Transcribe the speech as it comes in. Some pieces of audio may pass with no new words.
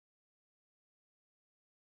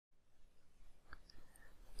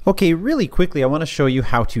Okay, really quickly, I want to show you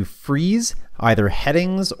how to freeze either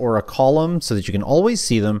headings or a column so that you can always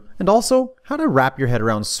see them, and also how to wrap your head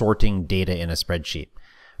around sorting data in a spreadsheet.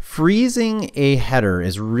 Freezing a header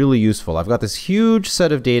is really useful. I've got this huge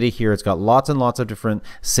set of data here. It's got lots and lots of different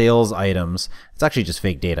sales items. It's actually just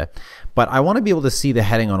fake data. But I want to be able to see the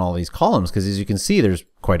heading on all these columns because, as you can see, there's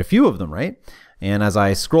quite a few of them, right? And as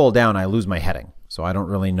I scroll down, I lose my heading. So I don't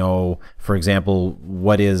really know, for example,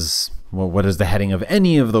 what is the heading of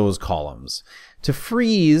any of those columns. To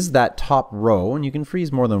freeze that top row, and you can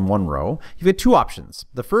freeze more than one row, you've got two options.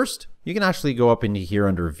 The first, you can actually go up into here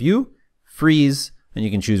under View, Freeze, and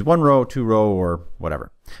you can choose one row, two row, or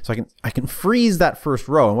whatever. So I can freeze that first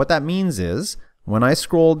row, and what that means is when I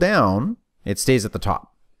scroll down, it stays at the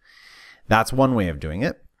top. That's one way of doing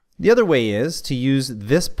it. The other way is to use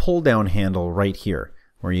this pull down handle right here,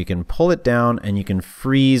 where you can pull it down and you can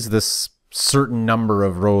freeze this certain number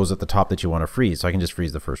of rows at the top that you want to freeze. So I can just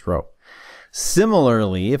freeze the first row.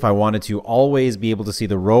 Similarly, if I wanted to always be able to see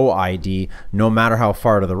the row ID no matter how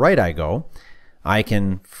far to the right I go, I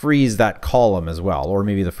can freeze that column as well, or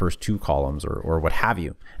maybe the first two columns or what have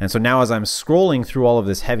you. And so now as I'm scrolling through all of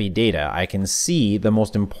this heavy data, I can see the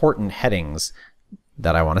most important headings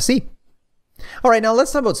that I want to see. All right, now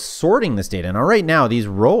let's talk about sorting this data. Now right now, these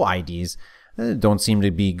row IDs don't seem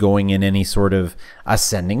to be going in any sort of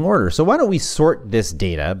ascending order. So why don't we sort this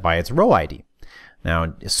data by its row ID?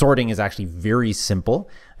 Now, sorting is actually very simple,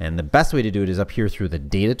 and the best way to do it is up here through the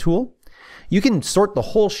data tool. You can sort the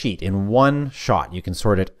whole sheet in one shot. You can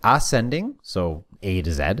sort it ascending, so A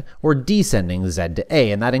to Z, or descending, Z to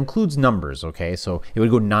A, and that includes numbers, okay? So it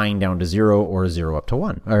would go 9 down to 0 or 0 up to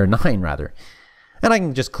 1, or 9 rather. And I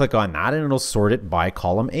can just click on that and it'll sort it by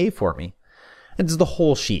column A for me. And it's the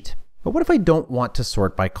whole sheet. But what if I don't want to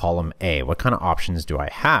sort by column A? What kind of options do I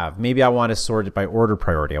have? Maybe I want to sort it by order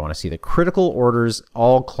priority. I want to see the critical orders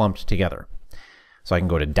all clumped together. So I can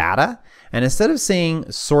go to Data, and instead of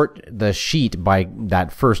saying sort the sheet by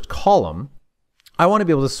that first column, I want to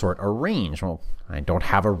be able to sort a range. Well, I don't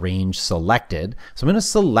have a range selected, so I'm going to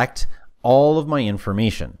select all of my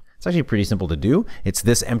information. It's actually pretty simple to do. It's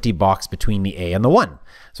this empty box between the A and the 1.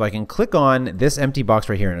 So I can click on this empty box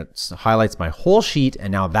right here and it highlights my whole sheet,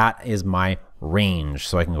 and now that is my range.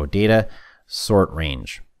 So I can go Data, Sort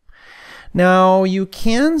Range. Now you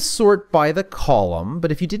can sort by the column,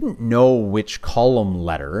 but if you didn't know which column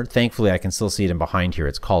letter, thankfully I can still see it in behind here,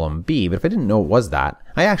 it's column B, but if I didn't know it was that,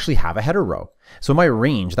 I actually have a header row. So my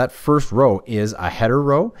range, that first row is a header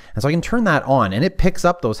row, and so I can turn that on and it picks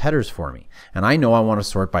up those headers for me. And I know I want to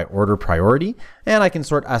sort by order priority, and I can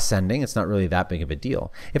sort ascending, it's not really that big of a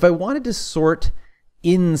deal. If I wanted to sort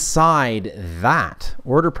inside that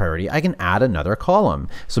order priority, I can add another column.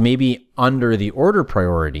 So maybe under the order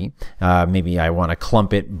priority, maybe I want to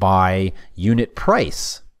clump it by unit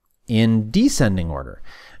price in descending order.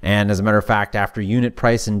 And as a matter of fact, after unit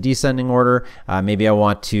price in descending order, maybe I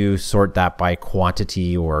want to sort that by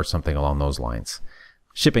quantity or something along those lines.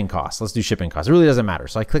 Shipping costs, let's do shipping costs. It really doesn't matter.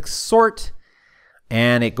 So I click sort,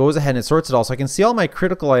 and it goes ahead and it sorts it all. So I can see all my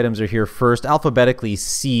critical items are here first. Alphabetically,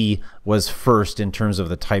 C was first in terms of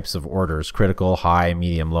the types of orders: critical, high,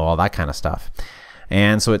 medium, low, all that kind of stuff.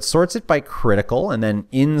 And so it sorts it by critical, and then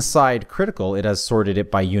inside critical, it has sorted it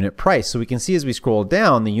by unit price. So we can see as we scroll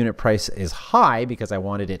down, the unit price is high because I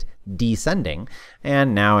wanted it descending.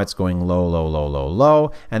 And now it's going low, low, low, low,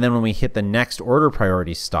 low. And then when we hit the next order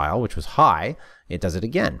priority style, which was high, it does it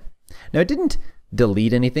again. Now it didn't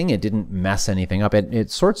delete anything, it didn't mess anything up, it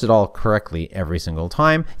sorts it all correctly every single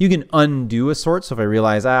time. You can undo a sort, so if I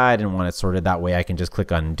realize I didn't want it sorted that way, I can just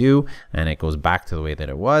click undo and it goes back to the way that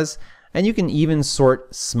it was. And you can even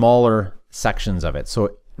sort smaller sections of it.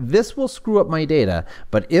 So this will screw up my data,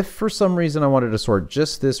 but if for some reason I wanted to sort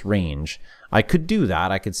just this range, I could do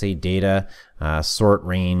that. I could say Data, Sort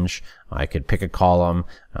Range. I could pick a column,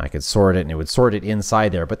 I could sort it, and it would sort it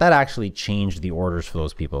inside there, but that actually changed the orders for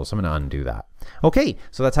those people, so I'm going to undo that. Okay,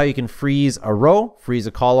 so that's how you can freeze a row, freeze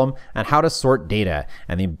a column, and how to sort data.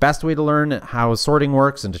 And the best way to learn how sorting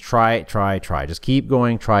works and to try. Just keep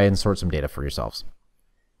going, try and sort some data for yourselves.